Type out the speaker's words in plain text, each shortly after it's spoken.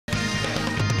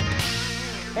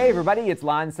Hey everybody, it's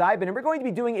Lon.TV, and we're going to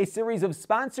be doing a series of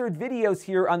sponsored videos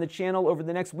here on the channel over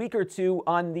the next week or two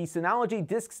on the Synology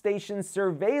Disk Station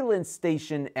Surveillance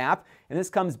Station app. And this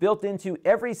comes built into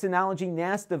every Synology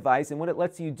NAS device, and what it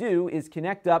lets you do is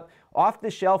connect up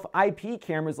off-the-shelf IP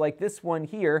cameras like this one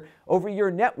here over your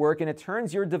network, and it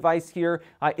turns your device here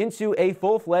into a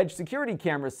full-fledged security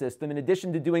camera system in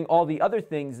addition to doing all the other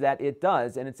things that it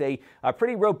does. And it's a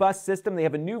pretty robust system. They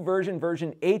have a new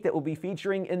version 8, that we'll be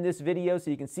featuring in this video, so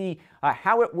you can see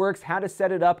how it works, how to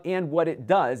set it up, and what it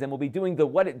does. And we'll be doing the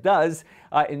what it does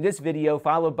in this video,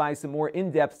 followed by some more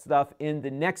in-depth stuff in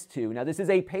the next two. Now, this is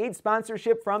a paid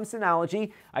sponsorship from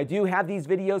Synology. I do have these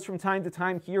videos from time to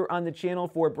time here on the channel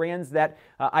for brands that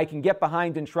I can get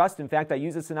behind and trust. In fact, I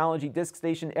use a Synology Disk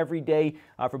Station every day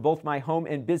for both my home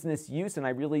and business use, and I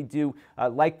really do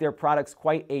like their products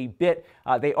quite a bit.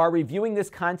 They are reviewing this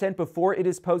content before it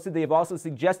is posted. They have also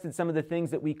suggested some of the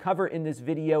things that we cover in this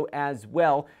video as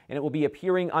well, and it will be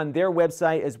appearing on their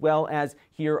website as well as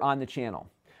here on the channel.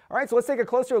 All right, so let's take a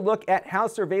closer look at how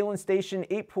Surveillance Station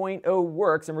 8.0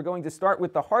 works, and we're going to start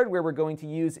with the hardware we're going to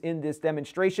use in this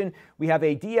demonstration. We have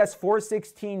a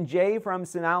DS416J from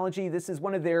Synology. This is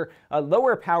one of their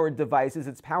lower powered devices.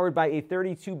 It's powered by a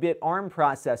 32-bit ARM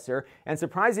processor, and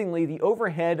surprisingly, the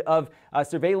overhead of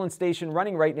Surveillance Station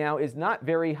running right now is not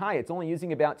very high. It's only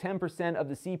using about 10% of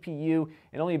the CPU,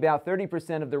 and only about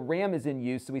 30% of the RAM is in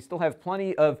use, so we still have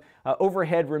plenty of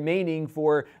overhead remaining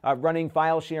for running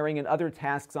file sharing and other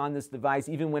tasks on this device,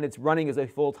 even when it's running as a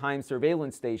full-time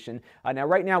surveillance station. Now,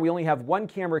 right now, we only have one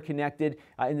camera connected.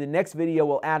 In the next video,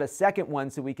 we'll add a second one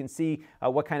so we can see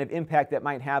what kind of impact that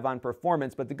might have on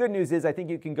performance. But the good news is I think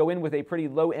you can go in with a pretty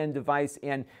low-end device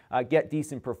and get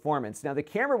decent performance. Now, the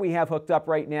camera we have hooked up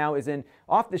right now is an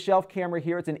off-the-shelf camera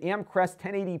here. It's an Amcrest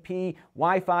 1080p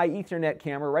Wi-Fi Ethernet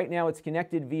camera. Right now, it's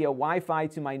connected via Wi-Fi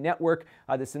to my network.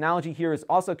 The Synology here is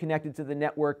also connected to the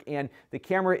network, and the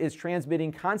camera is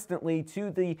transmitting constantly to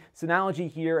the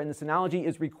Synology here, and the Synology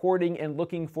is recording and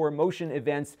looking for motion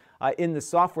events in the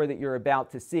software that you're about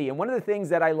to see. And one of the things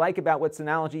that I like about what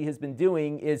Synology has been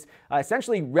doing is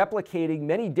essentially replicating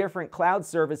many different cloud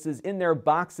services in their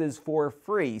boxes for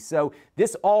free. So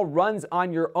this all runs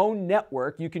on your own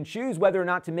network. You can choose whether or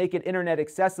not to make it internet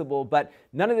accessible, but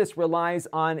none of this relies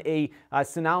on a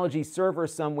Synology server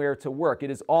somewhere to work. It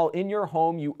is all in your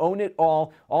home. You own it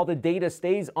all. All the data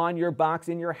stays on your box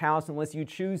in your house unless you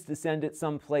choose to send it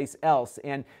someplace else.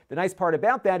 And the nice part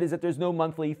about that is that there's no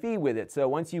monthly fee with it. So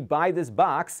once you buy this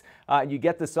box, you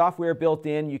get the software built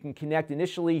in. You can connect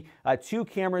initially 2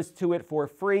 cameras to it for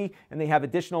free, and they have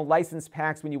additional license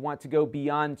packs when you want to go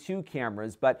beyond 2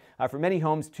 cameras. But for many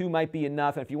homes, 2 might be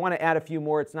enough. And if you want to add a few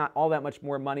more, it's not all that much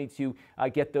more money to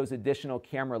get those additional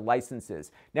camera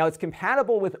licenses. Now, it's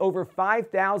compatible with over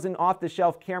 5,000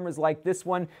 off-the-shelf cameras like this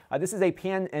one. This is a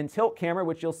pan and tilt camera,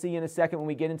 which you'll see in a second when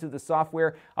we get into the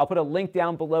software. I'll put a link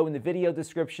down below in the video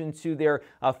description to their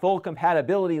full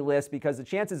compatibility list, because the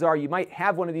chances are you might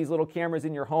have one of these little cameras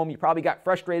in your home. You probably got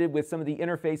frustrated with some of the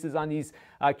interfaces on these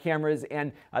cameras,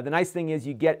 and the nice thing is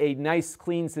you get a nice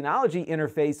clean Synology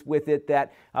interface with it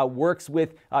that works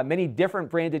with many different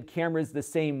branded cameras the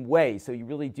same way. So you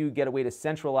really do get a way to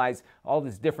centralize all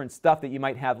this different stuff that you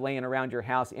might have laying around your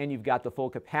house, and you've got the full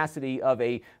capacity of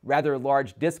a rather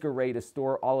large disk array to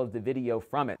store all of the video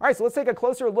from it. All right, so let's take a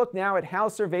closer look now at how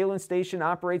Surveillance Station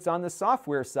operates on the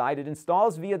software side. It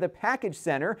installs via the Package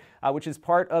Center, which is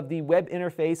part of the web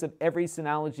interface of every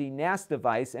Synology NAS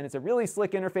device, and it's a really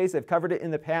slick interface. I've covered it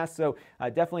in the past, so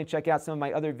definitely check out some of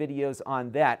my other videos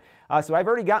on that. So I've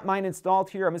already got mine installed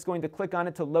here. I'm just going to click on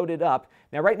it to load it up.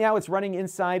 Now, right now it's running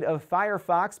inside of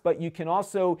Firefox, but you can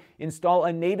also install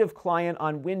a native client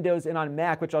on Windows and on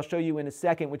Mac, which I'll show you in a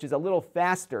second, which is a little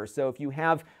faster. So if you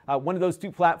have one of those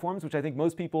 2 platforms, which I think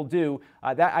most people do,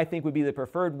 that I think would be the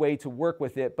preferred way to work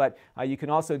with it, but you can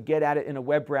also get at it in a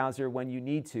web browser when you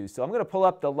need to. So I'm going to pull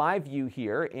up the live view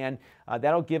here, and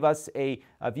that'll give us a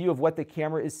view of what the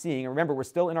camera is seeing. And remember, we're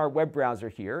still in our web browser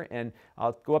here, and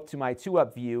I'll go up to my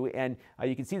 2-up view, and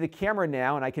you can see the camera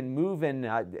now, and I can move and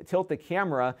tilt the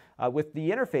camera with the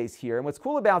interface here. And what's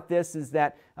cool about this is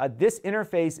that this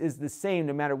interface is the same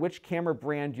no matter which camera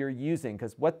brand you're using,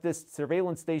 because what this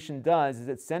Surveillance Station does is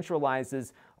it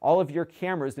centralizes all of your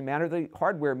cameras, no matter the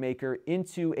hardware maker,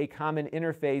 into a common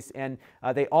interface, and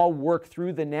they all work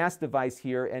through the NAS device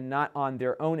here and not on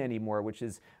their own anymore, which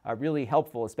is really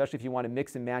helpful, especially if you want to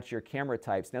mix and match your camera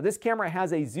types. Now, this camera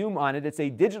has a zoom on it. It's a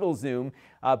digital zoom,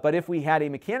 but if we had a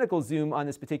mechanical zoom on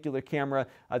this particular camera,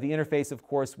 the interface, of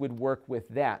course, would work with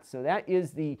that. So that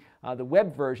is the the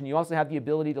web version. You also have the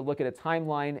ability to look at a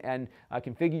timeline and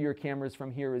configure your cameras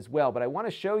from here as well. But I want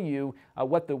to show you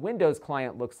what the Windows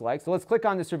client looks like. So let's click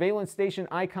on the Surveillance Station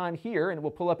icon here, and it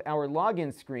will pull up our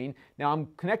login screen. Now I'm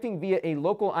connecting via a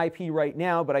local IP right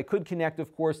now, but I could connect,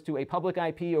 of course, to a public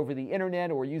IP over the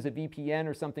internet or use a VPN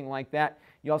or something like that.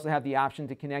 You also have the option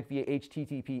to connect via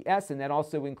HTTPS, and that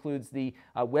also includes the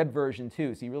web version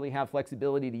too. So you really have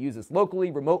flexibility to use this locally,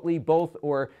 remotely, both,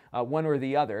 or one or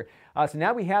the other. So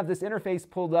now we have this interface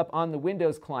pulled up on the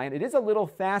Windows client. It is a little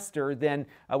faster than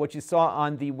what you saw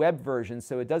on the web version,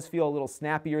 so it does feel a little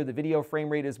snappier. The video frame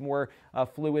rate is more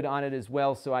fluid on it as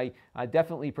well, so I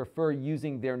definitely prefer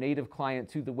using their native client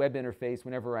to the web interface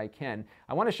whenever I can.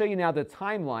 I want to show you now the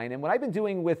timeline, and what I've been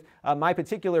doing with my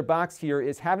particular box here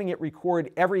is having it record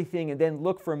everything and then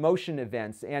look for motion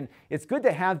events. And it's good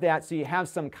to have that so you have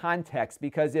some context,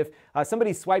 because if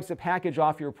somebody swipes a package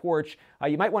off your porch,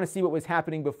 you might want to see what was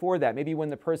happening before that. Maybe when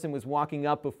the person was walking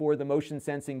up before the motion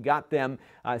sensing got them,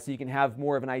 so you can have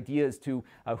more of an idea as to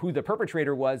who the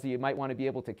perpetrator was that you might want to be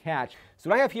able to catch. So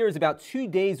what I have here is about 2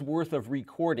 days worth of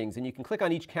recordings, and you can click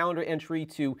on each calendar entry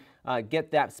to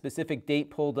get that specific date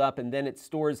pulled up, and then it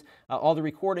stores all the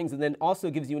recordings and then also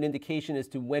gives you an indication as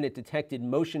to when it detected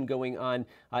motion going on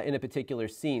in a particular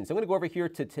scene. So I'm going to go over here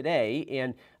to today,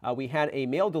 and we had a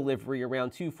mail delivery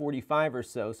around 2:45 or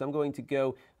so. So I'm going to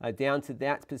go down to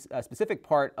that specific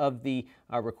part of the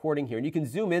recording here. And you can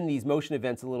zoom in these motion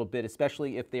events a little bit,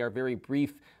 especially if they are very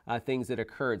brief things that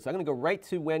occurred. So I'm going to go right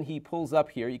to when he pulls up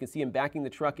here. You can see him backing the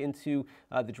truck into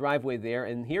the driveway there,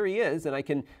 and here he is. And I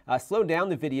can slow down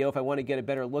the video if I want to get a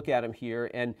better look at him here,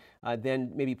 and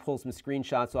then maybe pull some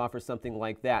screenshots off or something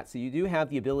like that. So you do have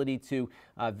the ability to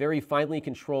very finely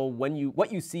control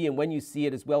what you see and when you see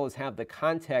it, as well as have the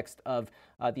context of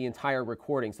the entire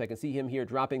recording. So I can see him here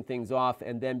dropping things off,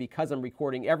 and then because I'm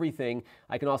recording everything,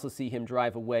 I can also see him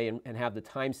drive away and have the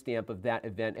timestamp of that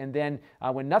event. And then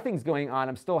when nothing's going on,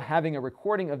 I'm still having a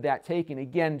recording of that taken,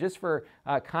 again, just for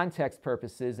context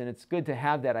purposes, and it's good to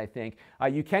have that, I think.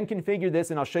 You can configure this,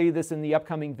 and I'll show you this in the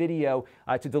upcoming video,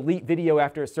 to delete video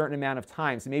after a certain amount of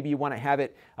time. So maybe you want to have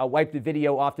it wipe the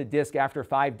video off the disk after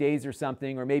 5 days or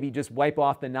something, or maybe just wipe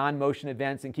off the non-motion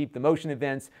events and keep the motion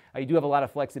events. You do have a lot of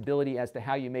flexibility as to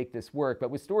how you make this work, but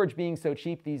with storage being so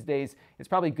cheap these days, it's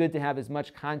probably good to have as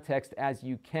much context as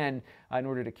you can in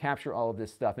order to capture all of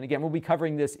this stuff. And again, we'll be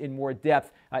covering this in more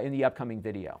depth in the upcoming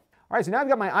video. All right, so now I've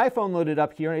got my iPhone loaded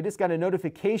up here, and I just got a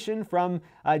notification from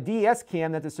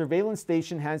DSCam that the surveillance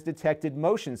station has detected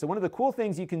motion. So one of the cool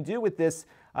things you can do with this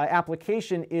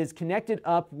application is connect it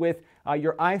up with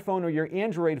your iPhone or your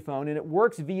Android phone, and it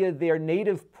works via their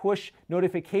native push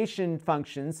notification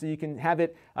function. So you can have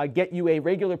it get you a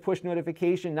regular push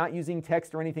notification, not using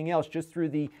text or anything else, just through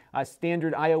the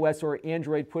standard iOS or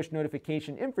Android push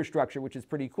notification infrastructure, which is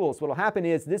pretty cool. So what will happen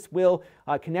is this will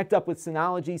connect up with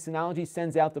Synology. Synology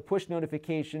sends out the push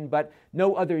notification, but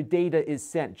no other data is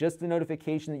sent, just the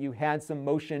notification that you had some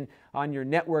motion on your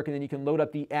network, and then you can load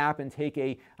up the app and take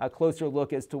a closer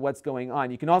look as to what's going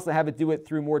on. You can also have it do it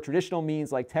through more traditional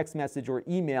means like text message or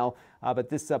email, but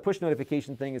this push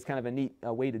notification thing is kind of a neat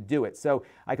way to do it. So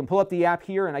I can pull up the app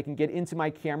here and I can get into my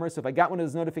camera. So if I got one of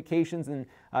those notifications and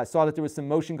saw that there was some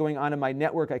motion going on in my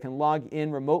network, I can log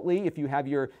in remotely if you have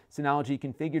your Synology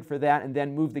configured for that, and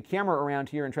then move the camera around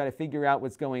here and try to figure out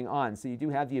what's going on. So you do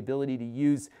have the ability to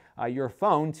use your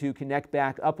phone to connect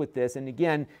back up with this. And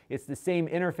again, it's the same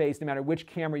interface no matter which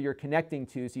camera you're connecting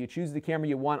to. So you choose the camera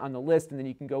you want on the list, and then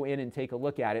you can go in and take a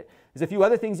look at it. There's a few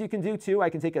other things you can do too. I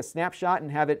can take a snapshot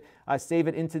and have it save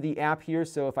it into the app here.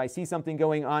 So if I see something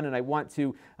going on and I want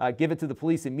to give it to the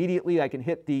police immediately, I can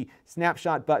hit the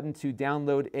snapshot button to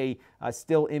download a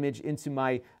still image into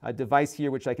my device here,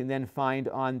 which I can then find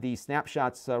on the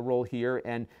snapshots roll here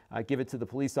and give it to the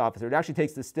police officer. It actually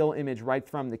takes the still image right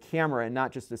from the camera and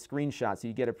not just a screenshot. So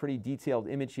you get a pretty detailed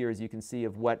image here, as you can see,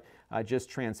 of what just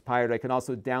transpired. I can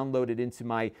also download it into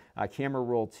my camera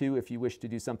roll too if you wish to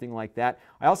do something like that.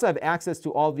 I also have access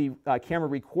to all the camera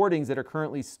recordings that are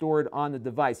currently stored on the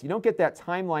device. You don't get that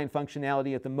timeline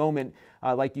functionality at the moment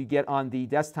like you get on the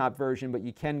desktop version, but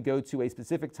you can go to a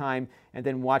specific time and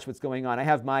then watch what's going on. I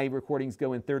have my recordings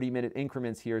go in 30-minute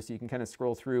increments here, so you can kind of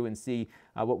scroll through and see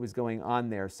what was going on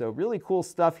there. So really cool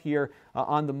stuff here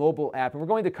on the mobile app. And we're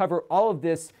going to cover all of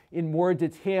this in more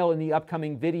detail in the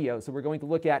upcoming video. So we're going to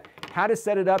look at how to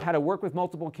set it up, how to work with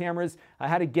multiple cameras,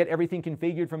 how to get everything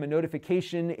configured from a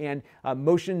notification and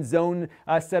motion zone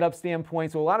setup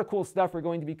standpoint. So a lot of cool stuff we're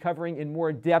going to be covering in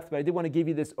more depth, but I did want to give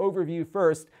you this overview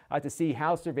first to see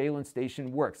how Surveillance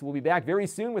Station works. We'll be back very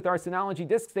soon with our Synology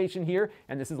Disk Station here,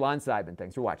 and this is Lon.TV.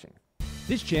 Thanks for watching.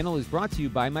 This channel is brought to you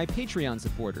by my Patreon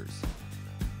supporters.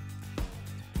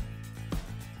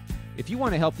 If you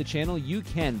want to help the channel, you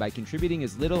can by contributing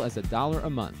as little as $1 a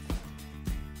month.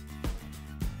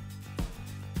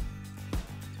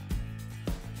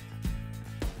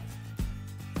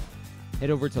 Head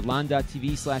over to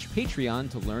Lon.TV/Patreon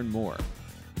to learn more.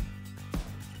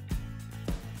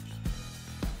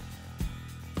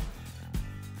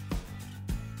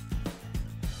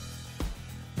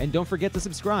 And don't forget to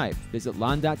subscribe. Visit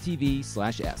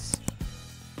Lon.TV/S.